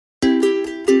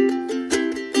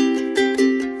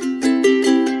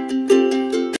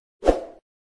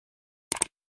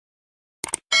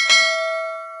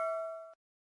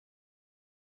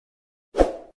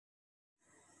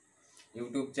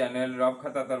YouTube channel rough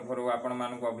खाता तरफ आपण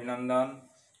मानक अभिनंदन।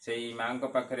 से माँ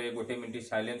पाखे गोटे मिनट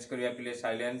साइलेंस करिया पिले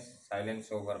साइलेंस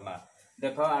साइलेंस ओवर माँ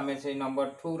देख आम से नंबर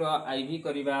 2 आईवी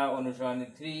करवा अनुसरण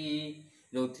 3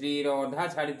 जो 3 अधा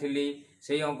छाड़ी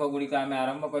से अंक गुड़िक आम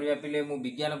आरंभ करवा पिले मु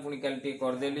विज्ञान पुणी कल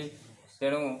करदेली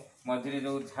तेणु मझे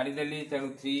जो छाड़देली तेणु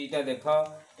 3 टा देख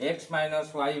x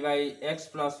minus Y by x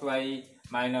plus Y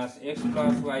minus x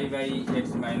plus Y by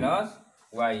x minus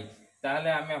Y ताहले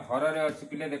आमे हर रे अछि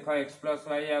पिले देख एक्स प्लस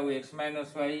वाई आउ एक्स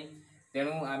माइनस वाई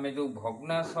तेणु आमे जो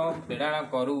भग्नांश फेड़ाण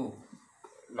करू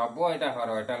लब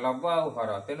एटा लब आउ हर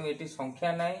तेणु ये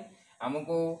संख्या नाई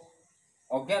आमको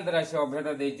अज्ञात राशि अभेद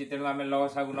देती तेणु आम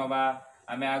लसागु नवा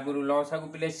आम आगुरी लसागु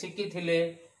पिले शिखी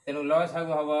तेणु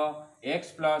लसागु हम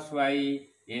x plus Y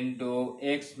into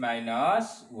x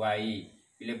minus Y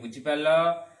पिले बुझीपार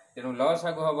तेणु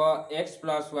लसागु हम x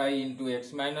plus Y into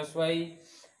x minus Y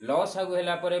लसागु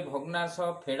है भग्नांश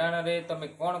फेड़ाण रे तमे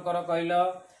कौन कर कहल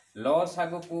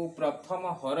लसागु को प्रथम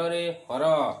हर रे हर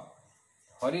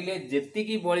हरिले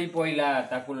जेतिकी बड़ी पइला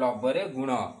ताकू लबरे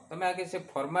गुण तमे आगे से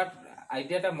फॉर्मेट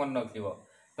आइडियाटा मन रखिब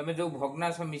तमे जो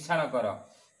भग्नांश मिश्रण कर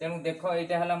तेणु देख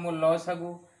यहाँ है मो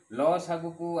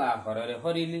लसागु को आ हर रे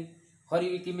हरिली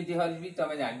हरबी किमिति हरबी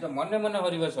तमे जान मन मन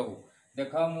हरब सब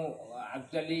देख मु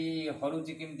एक्चुअली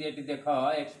हरुची किमिति देख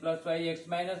x plus Y x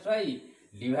minus Y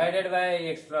divided by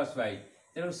x plus Y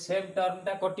तेणु सेम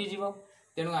टर्मटा कटिଯିବ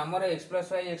तेणु आमर x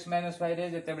plus Y x minus Y रे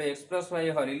जेतेबेले x plus Y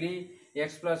हरिली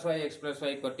x plus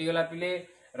Y कटिगला पिले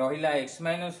रहिला एक्स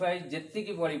माइनस वाई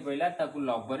जेतिकी बड़ी पइला ताकू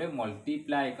लबरे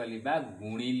मल्टीप्लाय कली बा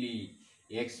गुणिली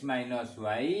x minus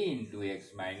Y into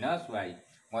x minus Y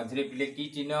मझे पिले की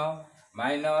चिन्ह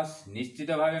माइनस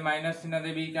निश्चित भाव माइनस चिन्ह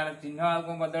देवी कारण चिन्ह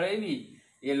आगे बदलैबी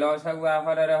ये लसागु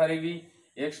आहर हरबी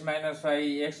एक्स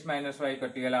माइनस वाई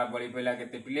कटिगला बड़ी पइला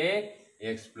केते पिले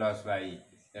एक्स प्लस वाई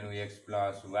तेणु x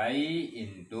plus Y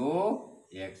into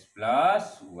x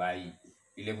plus Y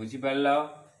पिले बुझीपार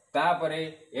तापर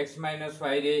एक्स माइनस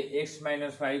वाई रे एक्स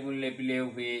माइनस वाई गुणले पिले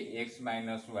हुए x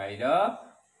minus Y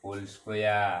whole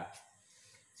square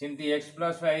सेमती एक्स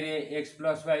प्लस वाई रे एक्स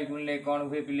प्लस वाई गुणले कौन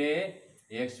हुए पिले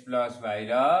x plus Y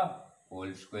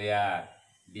whole square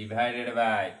divided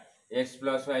by x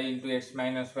plus Y into x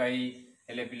minus Y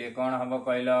हेले पिले कौन हम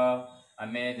कहल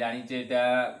आम जाचे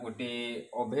यहाँ गोटे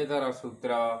अभेदर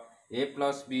सूत्र ए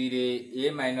प्लस बी रे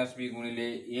ए माइनस बी गुणिले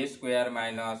ए स्क्वायर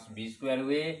माइनस बी स्क्वायर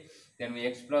हुए तेणु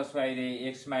एक्स प्लस वाई रे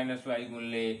एक्स माइनस वाई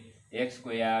गुणिले x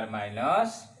square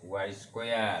minus Y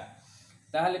square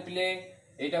ताहले पिले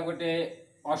यहाँ गोटे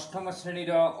अष्टम श्रेणी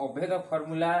अभेद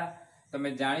फर्मूला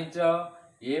तमे जानिच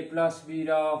ए प्लस बी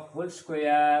होल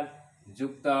स्क्वायर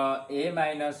युक्त ए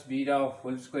माइनस बी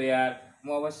होल स्क्वायर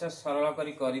मु अवश्य सरल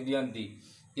कर दियंती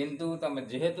किंतु तुम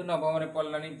जेहेतु नवम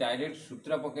पढ़लानी डायरेक्ट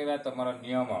सूत्र पकेबा तुम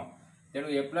नियम तेणु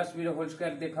ए प्लस बी होल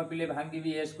स्क्वायर देख पिले भांगी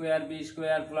ए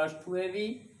स्क्वायर प्लस 2 ए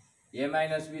ए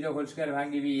माइनस बी होल स्क्वायर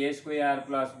भांगी ए square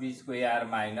plus B square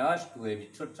minus 2 ए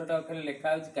छोट छोट अक्षर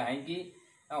लिखा कहीं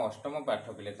अष्टम पाठ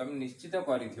पिले तुम निश्चित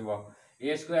कर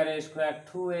ए स्क्वायर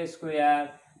 2 ए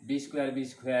square B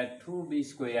square 2 B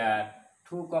square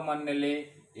 2 कमन नेले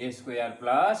ए स्क्वायर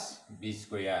प्लस बी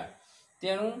स्क्वायर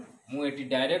तेणु मुझे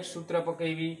डायरेक्ट सूत्र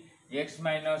पकेबी x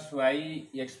minus Y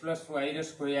x plus Y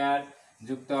square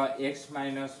युक्त एक्स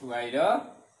माइनस वाई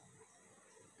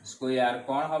स्क्वायर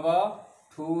कौन हम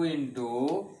 2 into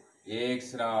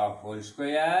x whole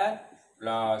square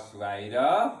plus Y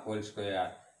whole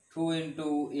square 2 into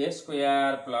A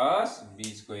square plus B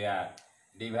square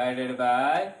divided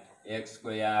by x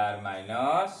square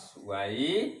minus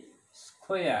Y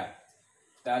square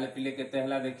ताले पिले केते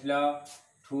हला देखिल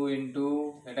 2 into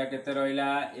एटा केते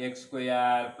रहिला x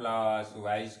square plus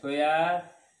Y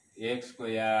square x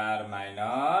square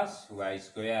minus Y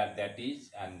square that is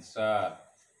answer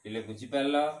पिले बुझी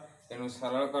पारल तेणु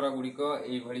सरल कर गुड़िक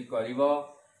ये कर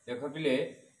देख पिले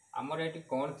आमर ये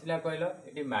कौन थिला कहल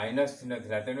ये माइनस चिन्ह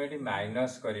थिला तेणु ये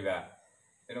माइनस करवा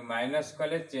तेणु माइनस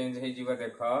कले चेंज हो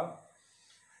देख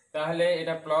ताहले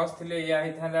एटा प्लस थिले या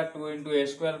होता 2 इंटू ए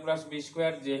स्क्वायर प्लस बी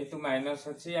स्क्वायर जेहेतु माइनस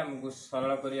अच्छी आमको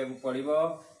सरल करिया पड़ो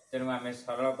तेणु आम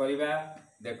सरल करवा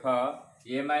देख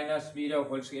ए माइनस बी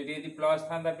होल स्क्वायर यदि प्लस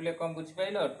था पिले कम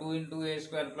बुझीपाल 2 इंटू ए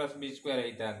स्क्वायर प्लस बी स्क्वायर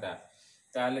होता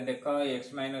ताहले देख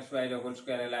x minus Y whole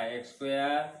square है x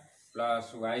square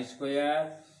plus Y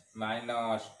square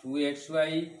minus 2 x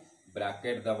Y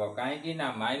bracket दब कहीं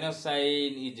minus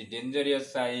sign is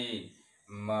dangerous sign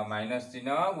minus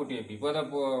चिन्ह गोटे विपद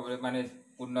माने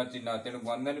पूर्ण चिन्ह तेणु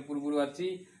बंधनी पूर्व अच्छी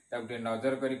गोटे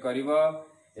नजर कर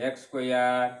x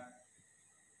square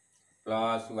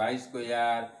plus Y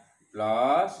square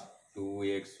plus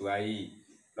 2xy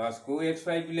plus को एक्स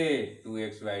वाई पिले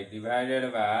 2xy divided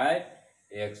by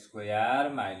x square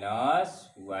minus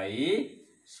Y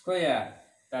square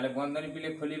ताले बंधनी पिले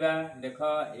खोलिबा देख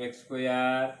x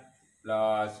square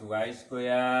plus Y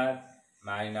square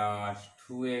minus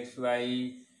 2xy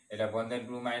एटा बंधन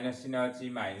टू माइनस चिन्ह अच्छी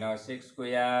minus x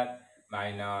square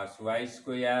minus Y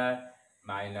square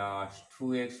minus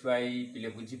 2xy पिले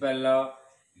बुझी पाल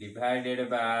divided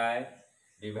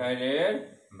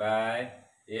by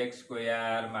x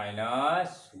square minus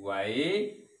Y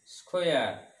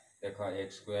square देख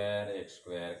x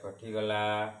square कटिगला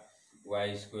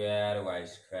Y square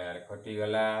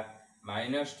कटिगला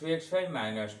minus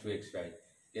 2xy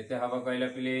केते हब कहला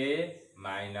पिले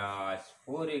minus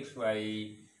 4xy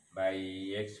by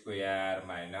x square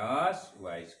minus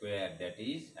Y square that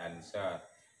is answer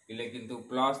पिले किंतु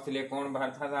plus थिले कोन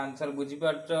बाहर था आंसर बुझी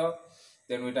पारछ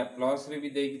तेणु एटा प्लस रे भी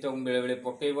देकी तुम बेले बेले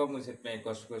पकेइबो मु से पे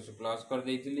कस प्लस कर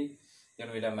देइथिली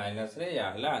तेणु एटा माइनस रे या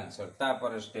हला आंसर ता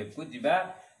पर स्टेप को जिबा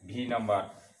भी नंबर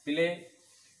पिले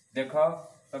देख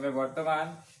तबे वर्तमान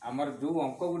आमर जो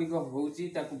अंक गुड़िक होउची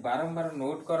ताकू बारंबार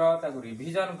नोट कर ताकू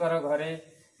रिवीजन कर घरे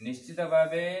निश्चित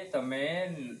भावे तमे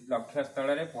लक्ष्य स्थल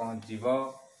रे पहुंचीबो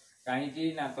काहेकि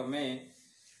ना तमे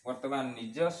वर्तमान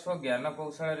निजस्व ज्ञान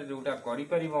कौशल रे जोटा करि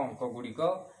परिबो अंक गुड़िक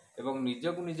एवं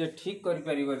निजकु निजे ठीक करि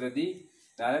परिबो जदी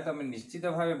ताले तमे निश्चित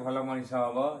भावे भल मनिष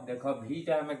हबो देख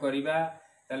भीटा हमें करिबा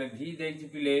ताले भी देछि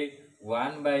पिले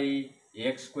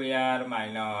 1/x square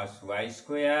minus y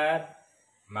square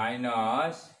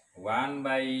minus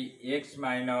 1/x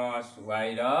minus y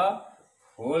रो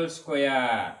होल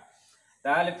स्क्वायर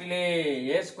ताले पिले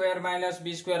a square minus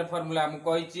b square formula हम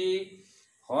कहिछि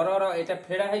हरर एटा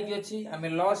फेडा है कि अछि हमें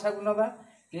लॉस आगु नबा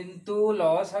किंतु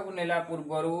लॉस आगु नेला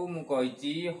पूर्वरु मु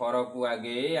कहिछि हर को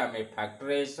आगे हमें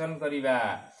फैक्टराइजेशन करिबा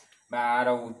बार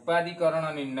उत्पादीकरण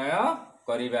निर्णय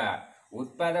करिबा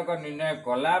उत्पादक निर्णय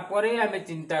कला परे हमें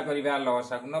चिंता करिबा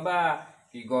लॉस आगु नबा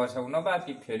कि गस आगु नबा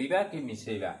कि फेडिबा कि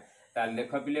मिसेइबा ताल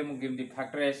देख पिले मु केमती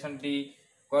फैक्टराइजेशन टी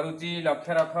करूची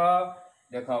लक्ष्य रख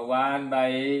देख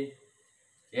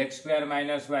 1/x square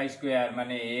minus y square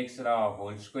माने x रो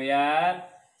होल स्क्वायर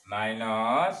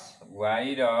माइनस y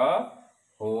रो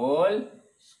होल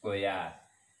स्क्वायर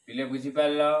पिले बुझी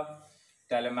पाल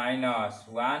ताले माइनस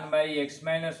 1/x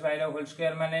माइनस y रो होल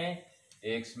स्क्वायर माने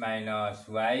x minus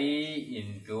y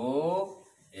into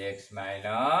x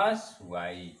minus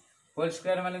y whole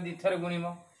square माने दिथर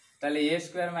गुणिमो ताले a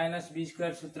square minus b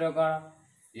square सूत्र कोन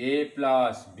a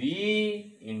plus b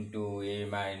into a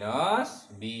minus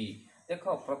b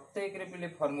देखो प्रत्येक रे पिले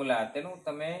फार्मूला तेनु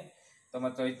तमे तम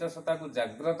चैतसता को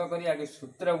जागृत करी आगे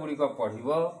सूत्र गुड़िक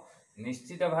पढ़िबो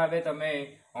निश्चित भावे तमे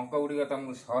अंक गुड़िक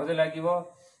तुमको सहज लागिबो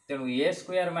तेनु a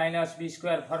square minus b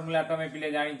square formula तमे पिले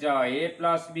जानि छ a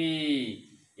plus b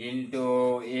into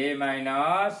a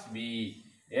minus b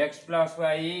x plus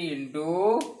y into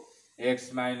x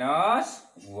minus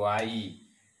y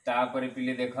तापर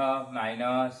पिले देख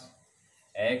माइनस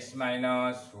x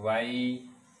माइनस y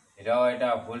रो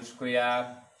एटा होल स्क्वायर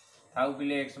थाउ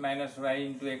पिले x minus y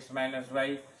into x minus y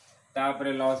तापर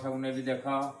loss आगु भी देख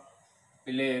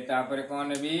पिले तापर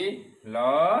कौन भी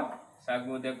लॉस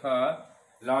आगु देख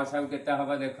लॉस आगु केता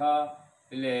हबा देख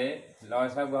पिले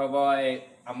लॉस आगु हबा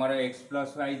हमर x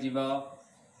प्लस y जीवो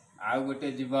आउ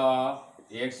गोटे जीवो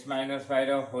x माइनस y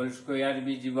रो होल स्क्वायर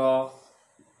भी जीवो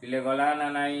पिले गला ना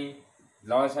नाही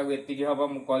लॉस आगु एति की हबा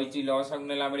मु कहिची लॉस आगु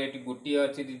नेला बेले एति गुटी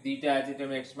अछि दीटा अछि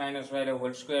तेम x माइनस y रो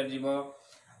होल स्क्वायर जीवो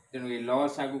तेनु ए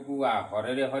लॉस आगु को आ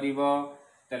हररे हरिबो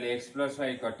तले x प्लस y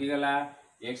कटि गला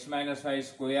x माइनस y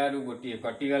स्क्वायर गोटी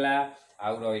कटि गला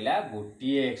आउ रहिला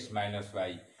गोटी x माइनस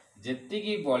y जेति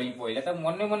की बळी पइला त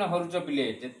मने मने हरुच पिले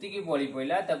जेति की बळी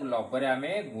पइला ताकु लबरे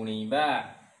हमें गुणीबा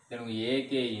तेनु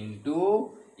 1 इंटू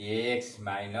x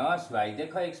माइनस y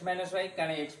देखो x माइनस y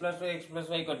काने x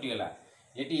प्लस y कटि गला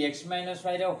एटी x माइनस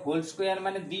y रो होल स्क्वायर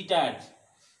माने दीटा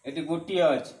अछि एटी गोटी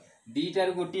अछि दीटा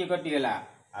रो गोटी कटि गला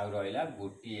आउ रहिला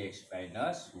गोटी x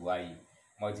माइनस y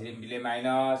मझिरे पिले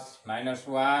माइनस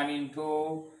 1 इंटू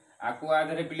आकु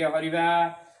आधरे पिले हरिबा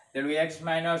तेनु x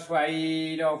माइनस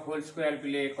y रो होल स्क्वायर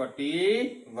पिले कटि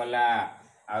गला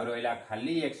आउ रहिला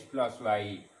खाली x plus y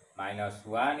minus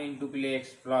 1 into पिले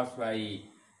x प्लस y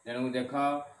तेनु देखो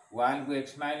 1 को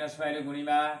x माइनस y रे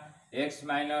गुणिबा x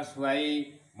माइनस y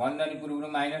बंधनी पूर्व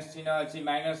माइनस चिन्ह अच्छी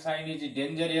minus sign is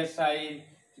dangerous sign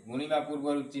गुणिबा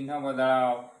पूर्व चिन्ह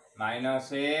बदलाओ minus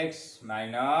x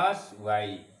minus y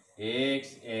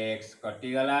x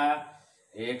कटिगला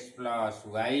x plus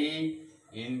y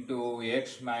into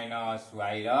x minus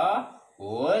y रो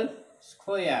whole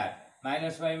square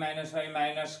minus y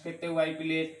minus केते y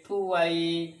पिले 2y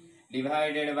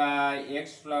divided by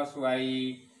x plus y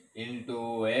into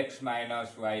x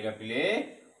minus y रो पिले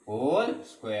whole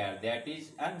square that is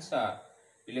answer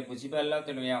पिले बुझीपार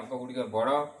तेणु ये अंक गुड़िक बड़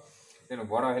तेणु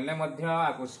बड़ हेले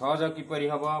आपको सहज किपरि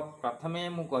हम प्रथमे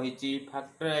मु कही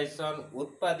फैक्टराइजेशन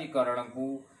उत्पादीकरण को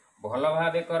भल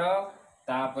भाव कर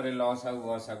तापर लस आउ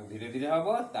गस आउ धीरे धीरे हम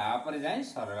तापर जाए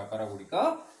सरल कर गुड़िक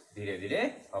धीरे धीरे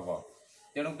हम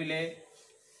तेणु पिले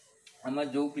आम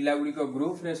जो पिला गुड़िक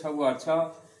ग्रुप रे सब अच्छ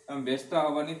व्यस्त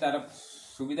हेनी तार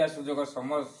सुविधा सुजोग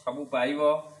सब पाइब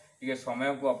टे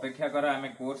समय को अपेक्षा कर आम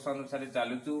कोर्स अनुसार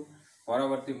चलुचु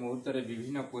परवर्ती मुहूर्त में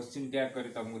विभिन्न क्वेश्चन टैग कर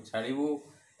तुमको छाड़ू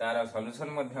तार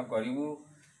सल्यूशन करूँ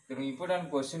तेणु इम्पोर्टाट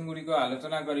क्वेश्चन गुड़िक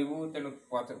आलोचना करूँ तेणु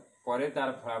पर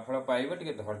तार फलाफल पाइब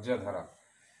टे धैर्य धर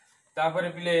तापर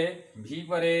पिले भी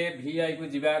पर भी आई को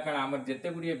जीवा कारण आम जिते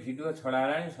गुड़िए भिडियो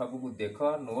छड़ा सबको देख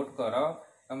नोट कर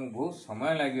तुमको बहुत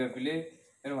समय लगे पिले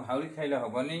तेणु हाउरी खाइले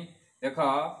हेनी देख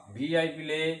भी आई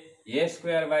पिले ए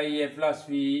square by A plus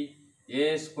B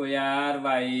A square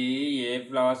by A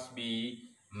plus B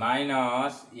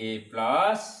minus A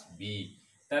plus B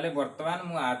ताले वर्तमान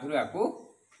मु आधुरी आपको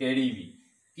फेड़ी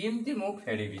किमती मु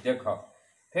फेड़ी देख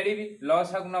फेड़ी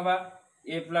लस आगु नवा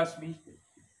ए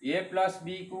प्लस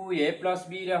बी को ए प्लस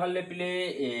बी रे पिले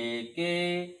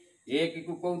एक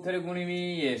को कौ थे गुणिबी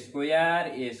ए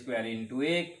स्क्वायर इंटू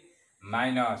एक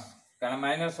माइनस कारण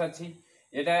माइनस अच्छी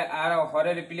एटा आर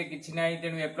हरे पिले किसी ना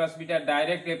तेणु ए प्लस बीटा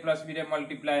डायरेक्ट ए प्लस बी रे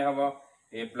मल्टीप्लाई हम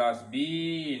ए प्लस बी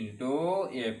इंटू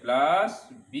ए प्लस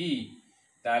बी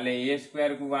ताले ए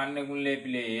स्क्वायर को 1 ने गुणले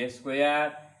पिले ए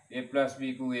स्क्वायर ए प्लस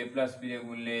बी को ए प्लस बी रे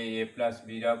गुणले ए प्लस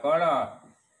बी रा कौन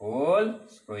whole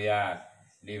square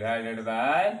divided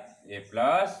by A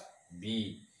plus B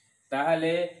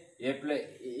ताहले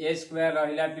ए स्क्वायर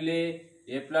रहिला पिले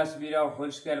ए प्लस बी रा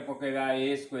whole square पकेगा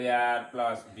A square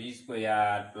plus B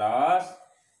square plus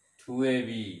 2ab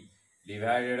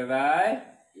divided by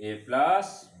A plus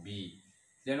B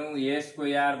तेणु ए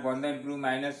स्क्वायर बंधन टू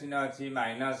माइनस चिन्ह अच्छी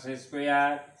माइनस ए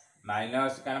स्क्वायर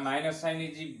माइनस कारण minus sign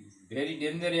is very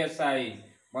dangerous sign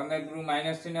बंधन टू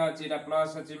माइनस चिन्ह अच्छी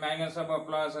प्लस अच्छी माइनस हम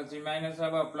प्लस अच्छी माइनस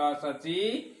हम प्लस अच्छी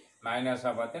माइनस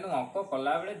हम तेणु अंक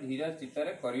कला बेले धीरे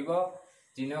चित्तर कर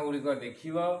चिन्ह गुड़िक देख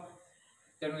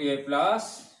तेणु ए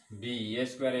प्लस बी ए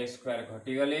square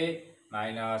घटीगले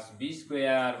minus B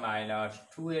square minus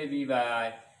 2ab bye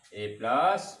ए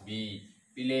प्लस बी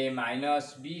पिले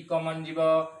माइनस बी कमन जीव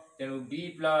तेणु B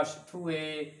plus 2a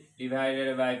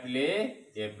divided by पिले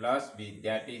ए plus B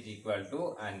that is equal to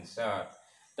answer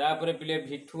तापर पिले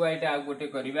v2i टा आउ गोटे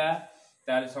करबा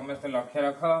तार समस्त लक्ष्य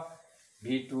रख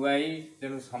v2i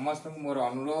तेणु समस्त मोर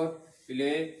अनुरोध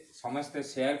पिले समस्त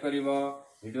शेयर करिवो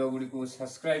वीडियो गुडी को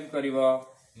सब्सक्राइब करिवो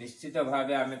निश्चित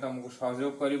भावे आमे तुमको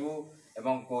सहयोग करिवु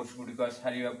एवं कोर्स गुडी को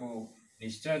सारिबा को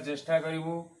निश्चय चेष्टा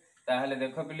करिवु ताहले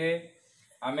देखो पिले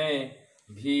आमे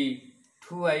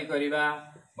v2i करिबा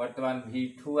वर्तमान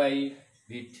v2i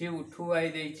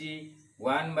देछि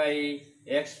 1 by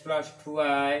x plus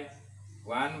 2i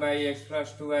 1 by x plus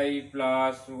 2i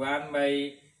plus 1 by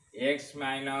x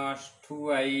minus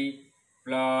 2i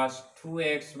plus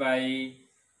 2x by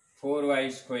 4y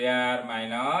square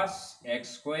minus x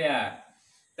square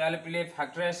ताले पिले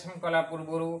फैक्टराइजेशन कला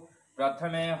पूर्व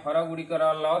प्रथमे हर गुड़िकर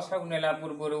लस नेला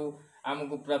पूर्व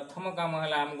आमको प्रथम काम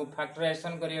है आमको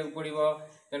फैक्टराइजेशन करिया पड़िबो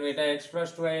तेणु एटा x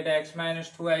plus 2i एटा x minus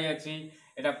 2i अछि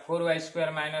एटा 4y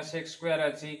square minus x square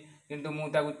अछि किंतु मु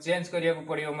ताकू चेंज करिया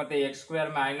पड़िबो मते x square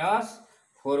minus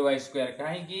 4y square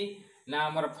काहे कि ना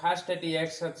हमर फर्स्ट एटी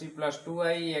x अछि plus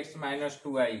 2i x minus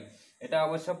 2i एटा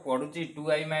अवश्य पडुची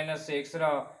 2i minus x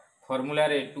रो फॉर्मूला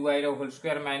रे 2i रो होल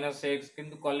स्क्वायर माइनस x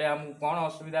किंतु कले हमको कोन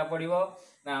असुविधा पड़िबो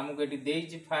ना हमको एटी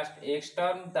देइची फर्स्ट x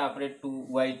टर्म तापरे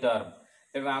 2y टर्म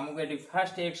तेणु आमको ये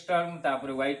फास्ट एक्स टर्म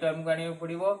तापर वाई टर्म को आने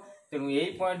पड़ो तेणु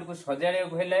यही पॉइंट को सजाड़ा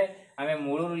हेले आम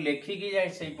मूल लेखिकी जाए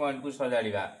से पॉइंट को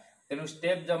सजाड़ा तेणु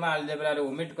स्टेप जमा आलजेब्रा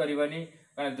ओमिट करनी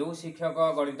कारण जो शिक्षक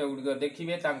गणित गुड़िक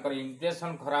देखिए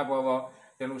इंप्रेशन खराब हम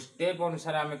तेणु स्टेप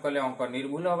अनुसार आम कले अंक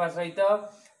निर्भुल हवा सहित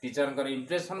टीचर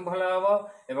इंप्रेशन भल हम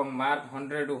एवं मार्क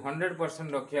 100 ରୁ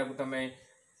 100% रखा तुम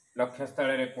लक्ष्य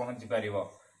स्थल में पहुँची पार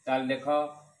ताल देख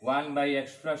 1 by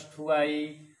x plus 2i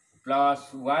plus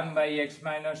 1 by x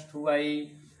minus 2i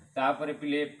तापर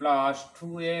पिले plus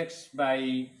 2x by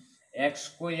x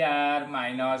square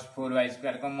minus 4y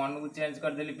square को मन को चेंज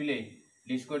कर देली पिले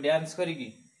डिस्को डांस करिकी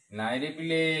नाइ रे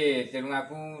पिले तेणु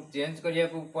आपको चेंज करिया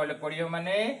को पड़ियो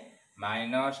माने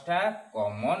माइनस टा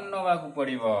कॉमन नवा को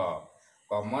पड़िबो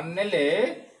कॉमन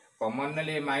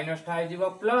नेले माइनस टा आइजिबो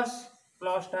प्लस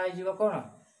टा आइजिबो कोन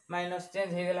माइनस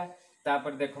चेंज हे गेला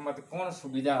तापर देखो मते कोन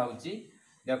सुविधा होची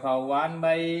देखो 1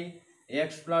 by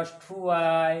x plus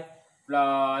 2i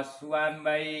plus 1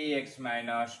 by x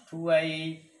minus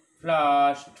 2i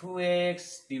plus 2x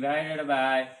divided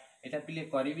by एटा पिले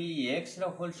करिबी x रो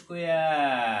whole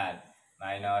square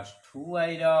minus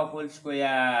 2i whole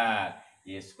square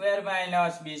ए स्क्वायर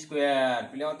माइनस बी स्क्वायर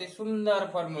पिले अति सुंदर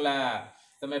फॉर्मूला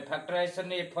तमे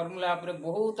फैक्टराइजेशन ये फॉर्मूला पर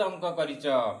बहुत अंक करिच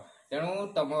तेणु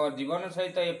तुम जीवन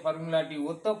सहित ये फॉर्मूला टी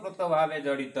ओतप्रोत भाव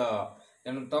जड़ित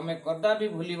तेणु तुम कदा भी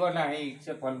भूलिब नाही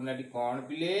से फॉर्मूला टी कौन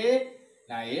पिले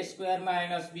ना ए square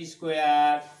minus B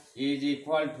square is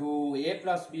equal to A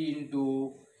plus B into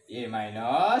A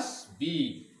minus B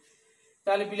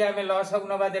ताले पिले आमे लसक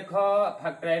नबा देख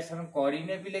फैक्टराइजेशन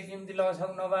करिने पिले केमती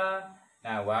लसक नबा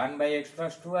ना 1/x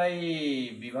plus 2i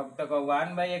विभक्त को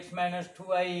 1/x minus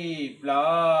 2i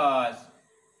plus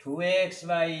 2x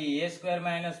by a square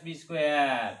minus b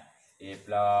square a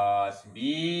plus b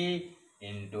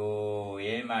into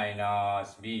a minus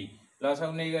b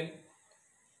लसक नहीं गली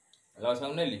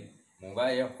लसक नेली मुबा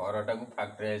ये हरटा को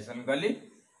फैक्टराइजेशन कली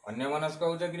अन्य मनस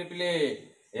कहउछ कि पिले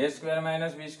a square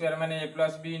minus b square माने a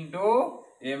plus b into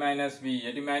a minus b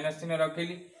eighty minus चिन्ह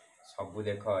रखिली सबु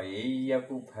देख यही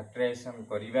फैक्टराइजेशन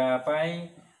करने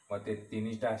मते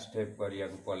 3टा स्टेप करिया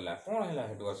पड़ला कौन है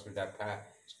हेतु असुविधा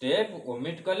स्टेप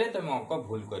ओमिट कले तुम अंक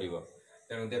भूल कर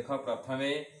तेणु देख प्रथम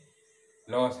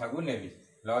लसागु नेबी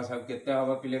लसागु केते हम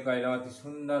पिले कहल अति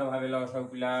सुंदर भाव लसागु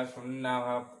पिला सुन्ना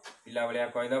भाव पिला भाया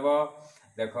कहीदेव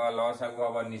देख लसागु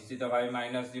हम निश्चित भाव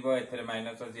माइनस जीव ए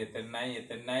माइनस अच्छी एते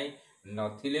नाई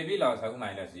नथिले भी लसागु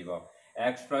माइनस जीव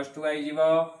x plus 2i जीव आ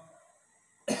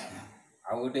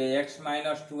गोटे x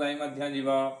minus 2i मध्य जीव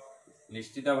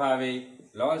निश्चित भाव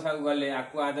लसागु गले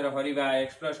आकु आदर हरिबा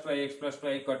x plus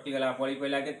 2i कटिगला पड़ी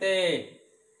पड़ा केते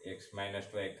x minus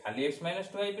 2i खाली x minus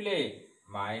 2i पिले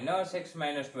माइनस x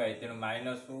minus 2i तेणु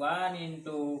 -1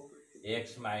 into x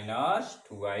minus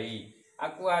 2i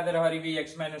आकु आदर हरिबी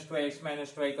x minus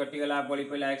 2i कटिगला पड़ी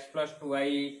पड़ा x plus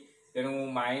 2i तेणु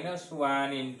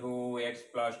 -1 into x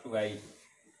plus 2i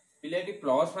पिलेटी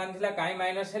plus 1 थिला काई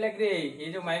माइनस हेला कि ये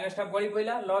जो माइनस टा बड़ी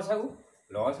पइला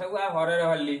लसागु आ हरे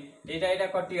रहली एटा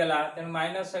कटि गला तेणु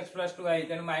 -x plus 2i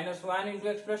तेणु -1 into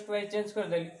x plus 2i change कर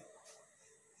देली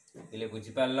पिले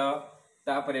बुझी पारल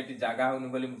तापर एटी जागा होनु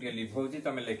बोली मुटिए लिखौची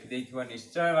तमे लिखि देइथिबो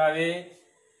निश्चय भावे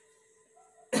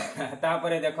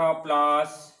तापर देखो प्लस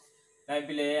नाइ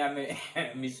पिले आमे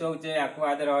मिसौचे आकु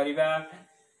आदर हरिबा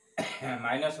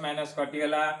माइनस माइनस कटि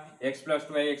गला x plus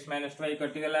 2i x minus 2i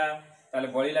कटि गला ताले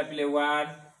बळिला पिले 1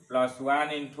 plus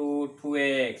 1 into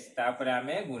 2x तापर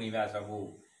आमे गुणिबा सबु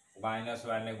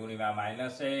 -1 ने गुणिबा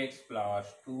 -x plus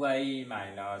 2i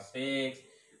minus x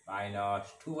minus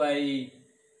 2i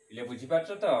पिले बुझी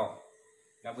पाछो तो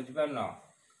ना बुझी पारनो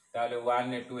ताले 1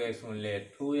 ने 2x गुणले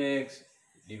 2x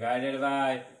divided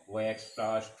by x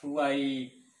plus 2i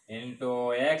into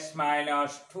x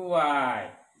minus 2i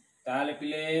ताले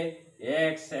पिले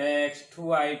x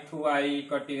 2i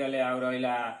कटि गले आ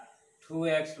रहिला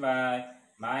 2x by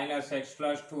minus x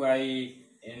plus 2i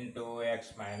into x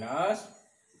minus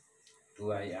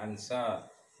 2i answer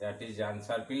that is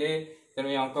answer पिले तेणु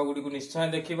ये अंक गुडी को निश्चय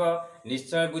देखिबो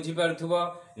निश्चय बुझी पारथुबो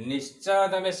निश्चय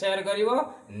तमे शेयर करिवो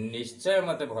निश्चय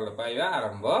मते भल पाइबा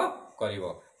आरंभ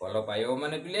करिवो भल पाइबो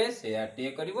माने पिले शेयर टे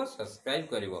करिवो सब्सक्राइब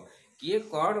करिवो किए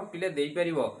कोड पिले देई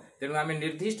परिवो तेणु आमे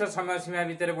निर्दिष्ट समय सीमा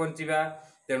भितर बंचिबा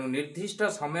तेणु निर्दिष्ट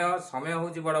समय हूँ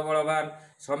बड़ बड़वान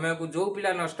समय को जो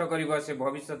पिला नष्ट कर से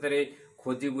भविष्य रे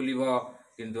खोजी बुलिब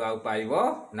किंतु आउ पाइब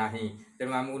नाही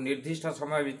तेणु आमको निर्दिष्ट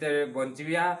समय भितर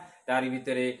बंचिबा तारी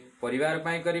भितर परिवार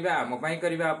पाई करिबा आम पाई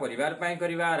करिबा परिवार पाई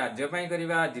करिबा राज्य पाई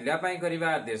करिबा जिला पाई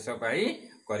करिबा देश पाई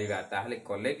करिबा ताहले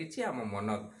कले किछि आम मन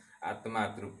आत्मा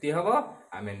तृप्ति हबो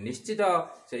आमे निश्चित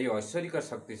से ऐश्वरिक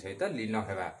शक्ति सहित लीन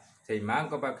हेबा से माँ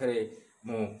को पाखरे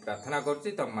मु प्रार्थना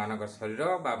करछि तुम मानक शरीर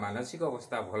बा मानसिक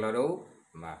अवस्था भल रहू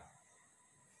माँ।